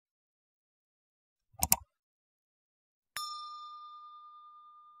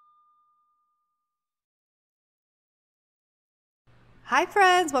Hi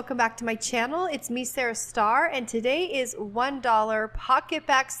friends, welcome back to my channel. It's me, MESARASTARR, and today is $1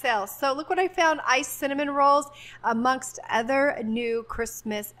 Pocketbac sale. So look what I found, iced cinnamon rolls amongst other new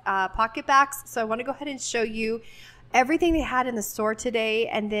Christmas Pocketbacs. So I want to go ahead and show you everything they had in the store today,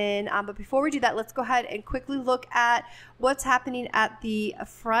 and then but before we do that, let's go ahead and quickly look at what's happening at the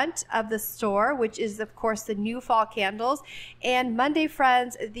front of the store, which is of course the new fall candles. And Monday,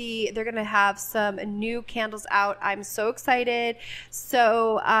 friends, they're gonna have some new candles out. I'm so excited.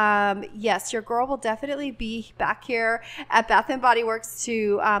 So yes, your girl will definitely be back here at Bath and Body Works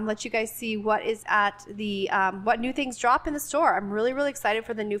to let you guys see what is at the what new things drop in the store. I'm really excited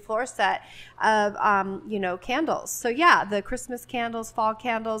for the new floor set of candles. So yeah, the Christmas candles, fall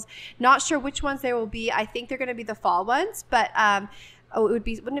candles, not sure which ones there will be. I think they're going to be the fall ones, but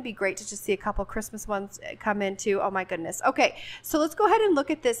wouldn't it be great to just see a couple Christmas ones come in too? Oh my goodness. Okay, so let's go ahead and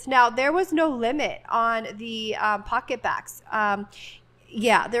look at this. Now, there was no limit on the Pocketbacs.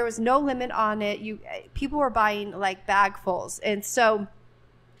 Yeah, there was no limit on it. People were buying like bagfuls, and so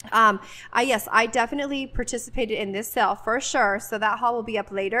yes, I definitely participated in this sale for sure. So that haul will be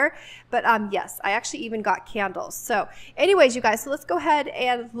up later. But yes, I actually even got candles. So anyways, you guys, so let's go ahead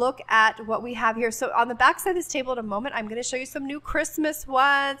and look at what we have here. So on the back side of this table in a moment, I'm going to show you some new Christmas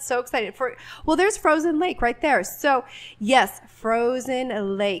ones. So excited for, well, there's Frozen Lake right there. So yes,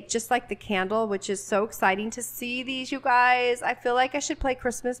 Frozen Lake, just like the candle, which is so exciting to see these, you guys. I feel like I should play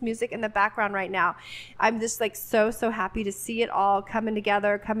Christmas music in the background right now. I'm just like so happy to see it all coming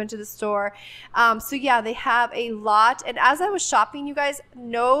together, come into the store. So yeah, they have a lot, and as I was shopping, you guys,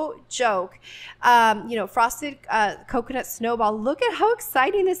 no joke, frosted coconut snowball. Look at how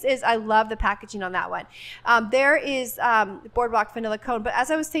exciting this is. I love the packaging on that one. There is boardwalk vanilla cone, but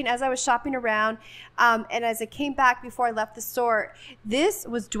as I was saying, as I was shopping around and as I came back before I left the store, this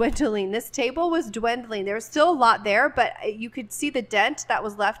was dwindling. This table was dwindling. There was still a lot there, but you could see the dent that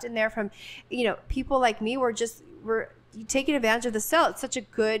was left in there from people like me were taking advantage of the sale. It's such a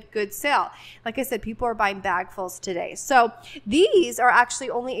good sale. Like I said, people are buying bagfuls today. So these are actually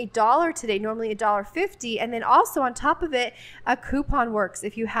only $1 today, normally $1.50. And then also on top of it, a coupon works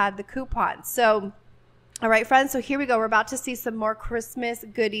if you had the coupon. So all right, friends, so here we go. We're about to see some more Christmas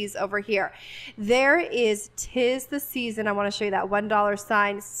goodies over here. There is 'Tis the Season. I want to show you that $1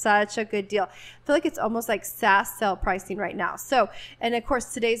 sign. Such a good deal. I feel like it's almost like SAS sale pricing right now. So, and of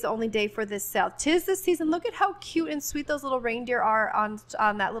course, today's the only day for this sale. 'Tis the Season. Look at how cute and sweet those little reindeer are on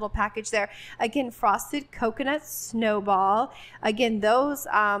that little package there. Again, frosted coconut snowball. Again, those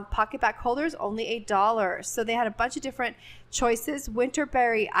Pocketbac holders, only $1. So they had a bunch of different choices.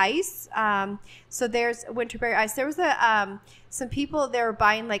 Winterberry ice. So there's Winterberry ice. There was some people, they were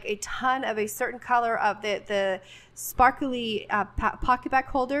buying like a ton of a certain color of the sparkly Pocketbac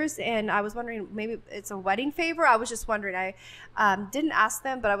holders, and I was wondering, maybe it's a wedding favor. I was just wondering. I didn't ask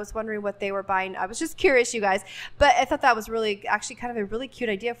them, but I was wondering what they were buying. I was just curious, you guys. But I thought that was really, actually kind of a really cute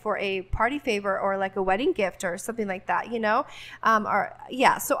idea for a party favor or like a wedding gift or something like that,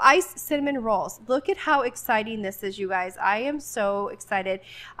 yeah. So iced cinnamon rolls. Look at how exciting this is, you guys. I am so excited.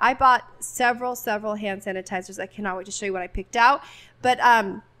 I bought several hand sanitizers. I cannot wait to show you what I picked out. But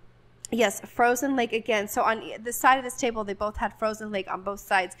yes, Frozen Lake again. So on the side of this table, they both had Frozen Lake on both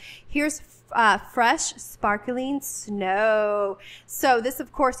sides. Here's fresh sparkling snow. So this,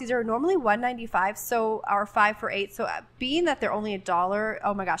 of course, these are normally $1.95, so or 5 for $8. So being that they're only $1,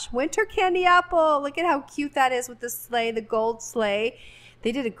 oh my gosh, winter candy apple. Look at how cute that is with the sleigh, the gold sleigh.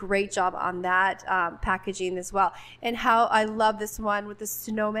 They did a great job on that packaging as well. And how I love this one with the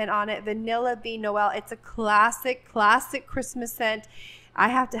snowman on it. Vanilla Bean Noel. It's a classic Christmas scent. I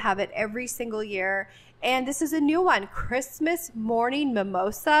have to have it every single year. And this is a new one, Christmas Morning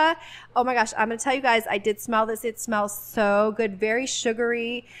Mimosa. Oh my gosh, I'm going to tell you guys, I did smell this. It smells so good, very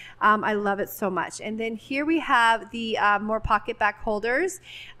sugary. I love it so much. And then here we have the more Pocketbac holders.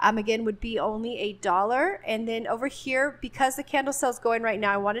 Again, would be only $1. And then over here, because the candle sale is going right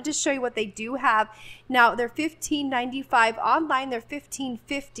now, I wanted to show you what they do have. Now, they're $15.95. Online, they're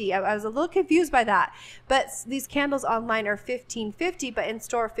 $15.50. I was a little confused by that. But these candles online are $15.50, but in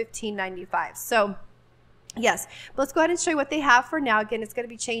store, $15.95. So yes, but let's go ahead and show you what they have for now. Again, it's going to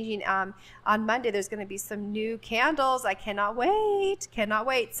be changing on Monday. There's going to be some new candles. I cannot wait.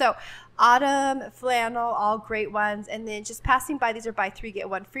 So autumn flannel, all great ones. And then just passing by, these are buy 3 get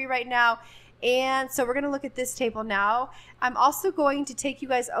 1 free right now. And so we're going to look at this table now. I'm also going to take you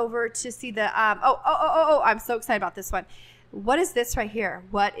guys over to see the I'm so excited about this one. What is this right here?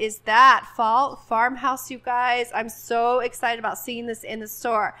 What is that? Fall farmhouse, you guys. I'm so excited about seeing this in the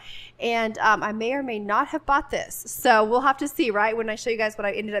store. And I may or may not have bought this. So we'll have to see, right, when I show you guys what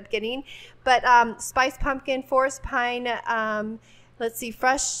I ended up getting. But spice pumpkin, forest pine, Let's see,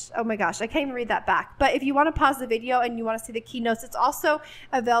 fresh. Oh my gosh, I can't even read that back. But if you want to pause the video and you want to see the keynotes, it's also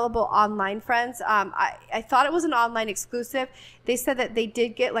available online, friends. I thought it was an online exclusive. They said that they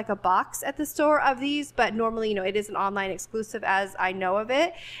did get like a box at the store of these, but normally, you know, it is an online exclusive as I know of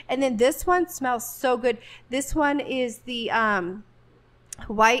it. And then this one smells so good. This one is the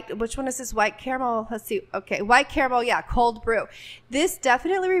white, which one is this? White caramel. Let's see. Okay, white caramel. Yeah, cold brew. This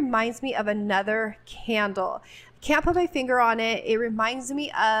definitely reminds me of another candle. Can't put my finger on it. It reminds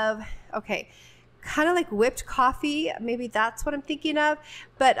me of, okay, kind of like whipped coffee. Maybe that's what I'm thinking of,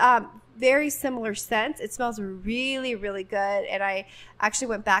 but very similar scent. It smells really, really good. And I actually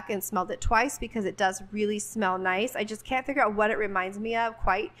went back and smelled it twice because it does really smell nice. I just can't figure out what it reminds me of,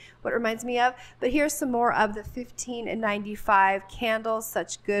 quite what it reminds me of. But here's some more of the $15.95 candles.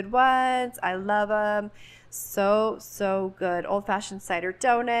 Such good ones. I love them. So good. Old-fashioned cider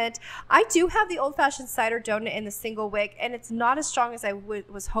donut. I do have the old-fashioned cider donut in the single wick, and it's not as strong as I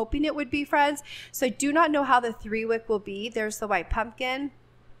was hoping it would be, friends. So I do not know how the 3-wick will be. There's the white pumpkin.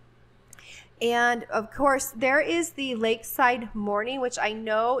 And of course, there is the Lakeside Morning, which I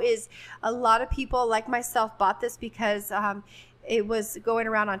know is a lot of people like myself bought this because it was going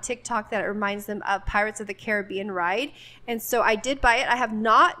around on TikTok that it reminds them of Pirates of the Caribbean ride. And so I did buy it. I have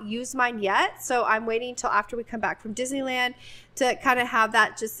not used mine yet. So I'm waiting until after we come back from Disneyland to kind of have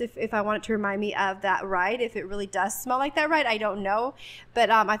that, just if I want it to remind me of that ride. If it really does smell like that ride, I don't know.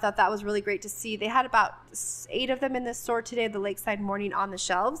 But I thought that was really great to see. They had about 8 of them in the store today, the Lakeside Morning on the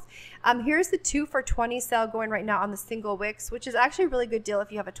shelves. Here's the 2 for $20 sale going right now on the single wicks, which is actually a really good deal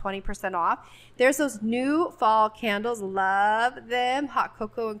if you have a 20% off. There's those new fall candles. Love them. Hot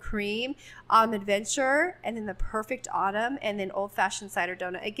cocoa and cream, Autumn Adventure, and then the Perfect Autumn, and then old-fashioned cider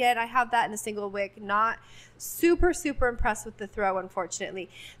donut. Again, I have that in the single wick. Not super impressed with the throw, unfortunately.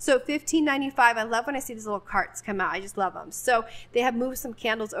 So $15.95. I love when I see these little carts come out. I just love them. So they have moved some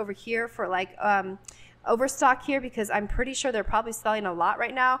candles over here for like overstock here because I'm pretty sure they're probably selling a lot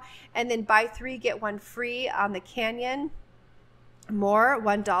right now. And then buy 3 get 1 free on the Canyon. More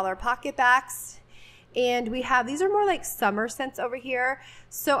 $1 Pocketbacs. And we have, these are more like summer scents over here.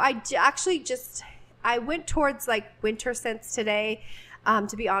 So I went towards like winter scents today,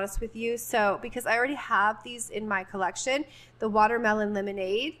 to be honest with you. So because I already have these in my collection, the watermelon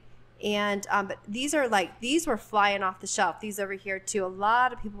lemonade. And but these were flying off the shelf. These over here too. A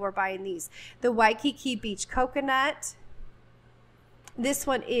lot of people were buying these. The Waikiki Beach coconut. This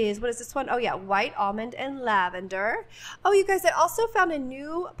one is, what is this one? Oh yeah, white almond and lavender. Oh, you guys, I also found a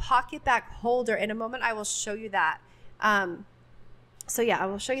new Pocketbac holder. In a moment, I will show you that. So yeah, I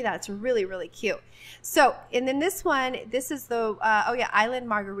will show you that. It's really cute. So, and then this one, this is the, oh yeah, Island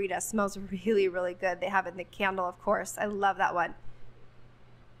Margarita. Smells really good. They have it in the candle, of course. I love that one.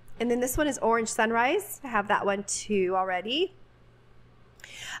 And then this one is Orange Sunrise. I have that one too already.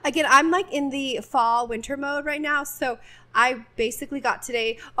 Again, I'm like in the fall winter mode right now. So I basically got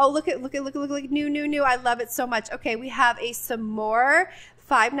today, oh, look, new. I love it so much. Okay, we have a S'more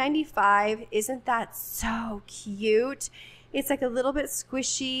 $5.95. Isn't that so cute? It's like a little bit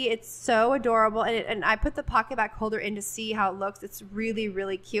squishy. It's so adorable. And I put the Pocketbac holder in to see how it looks. It's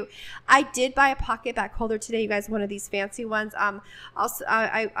really cute. I did buy a Pocketbac holder today, you guys, one of these fancy ones. Also,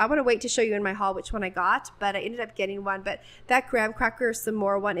 I want to wait to show you in my haul which one I got, but I ended up getting one. But that graham cracker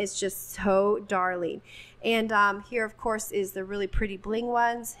S'more one is just so darling. And here, of course, is the really pretty bling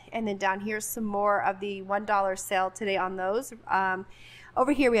ones. And then down here's some more of the $1 sale today on those.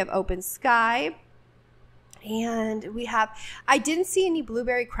 Over here we have Open Sky. And we have, I didn't see any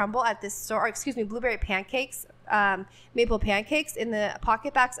blueberry crumble at this store, or excuse me, blueberry pancakes, maple pancakes in the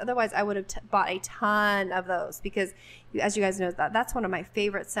Pocketbacs. Otherwise, I would have bought a ton of those because, as you guys know, that's one of my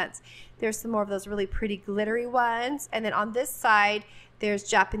favorite scents. There's some more of those really pretty glittery ones. And then on this side, there's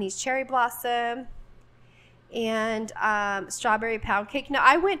Japanese cherry blossom and strawberry pound cake. Now,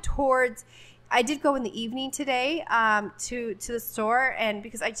 I did go in the evening today to the store, and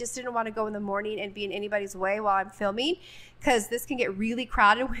because I just didn't want to go in the morning and be in anybody's way while I'm filming, because this can get really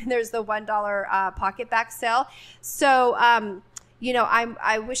crowded when there's the $1 Pocketbac sale. So, you know,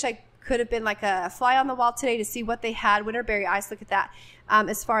 I wish I could have been like a fly on the wall today to see what they had. Winterberry ice, look at that.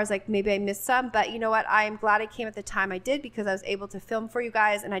 As far as like maybe I missed some, but you know what? I am glad I came at the time I did because I was able to film for you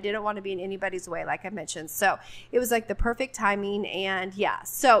guys, and I didn't want to be in anybody's way, like I mentioned. So it was like the perfect timing, and yeah.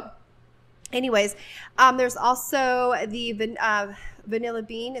 So anyways, there's also the vanilla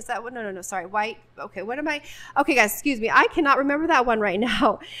bean. Is that one? No, sorry. White. Okay, what am I? Okay, guys, excuse me. I cannot remember that one right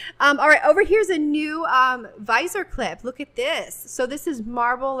now. All right, over here's a new visor clip. Look at this. So this is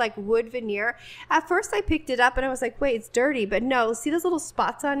marble, like wood veneer. At first, I picked it up and I was like, wait, it's dirty. But no, see those little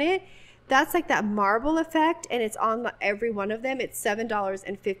spots on it? That's like that marble effect, and it's on every one of them. It's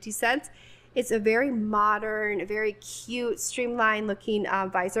 $7.50. It's a very modern, very cute, streamlined looking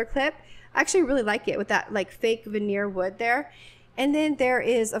visor clip. I actually really like it with that like fake veneer wood there. And then there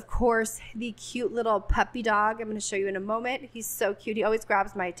is, of course, the cute little puppy dog. I'm going to show you in a moment. He's so cute. He always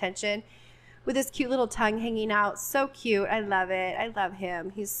grabs my attention with his cute little tongue hanging out. So cute. I love it. I love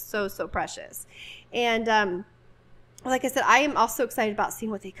him. He's so, so precious. And like I said, I am also excited about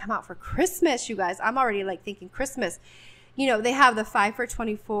seeing what they come out for Christmas, you guys. I'm already like thinking Christmas. You know, they have the 5 for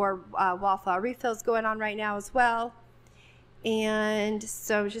 $24 wallflower refills going on right now as well. And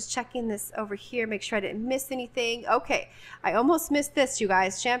so just checking this over here, make sure I didn't miss anything. Okay, I almost missed this, you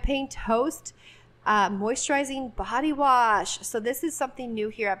guys. Champagne Toast Moisturizing Body Wash. So this is something new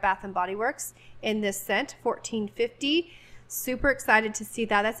here at Bath & Body Works in this scent, $14.50. Super excited to see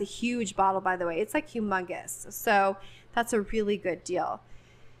that. That's a huge bottle, by the way. It's like humongous. So that's a really good deal.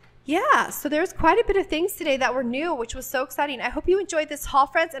 Yeah, so there's quite a bit of things today that were new, which was so exciting. I hope you enjoyed this haul,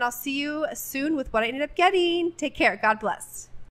 friends, and I'll see you soon with what I ended up getting. Take care. God bless.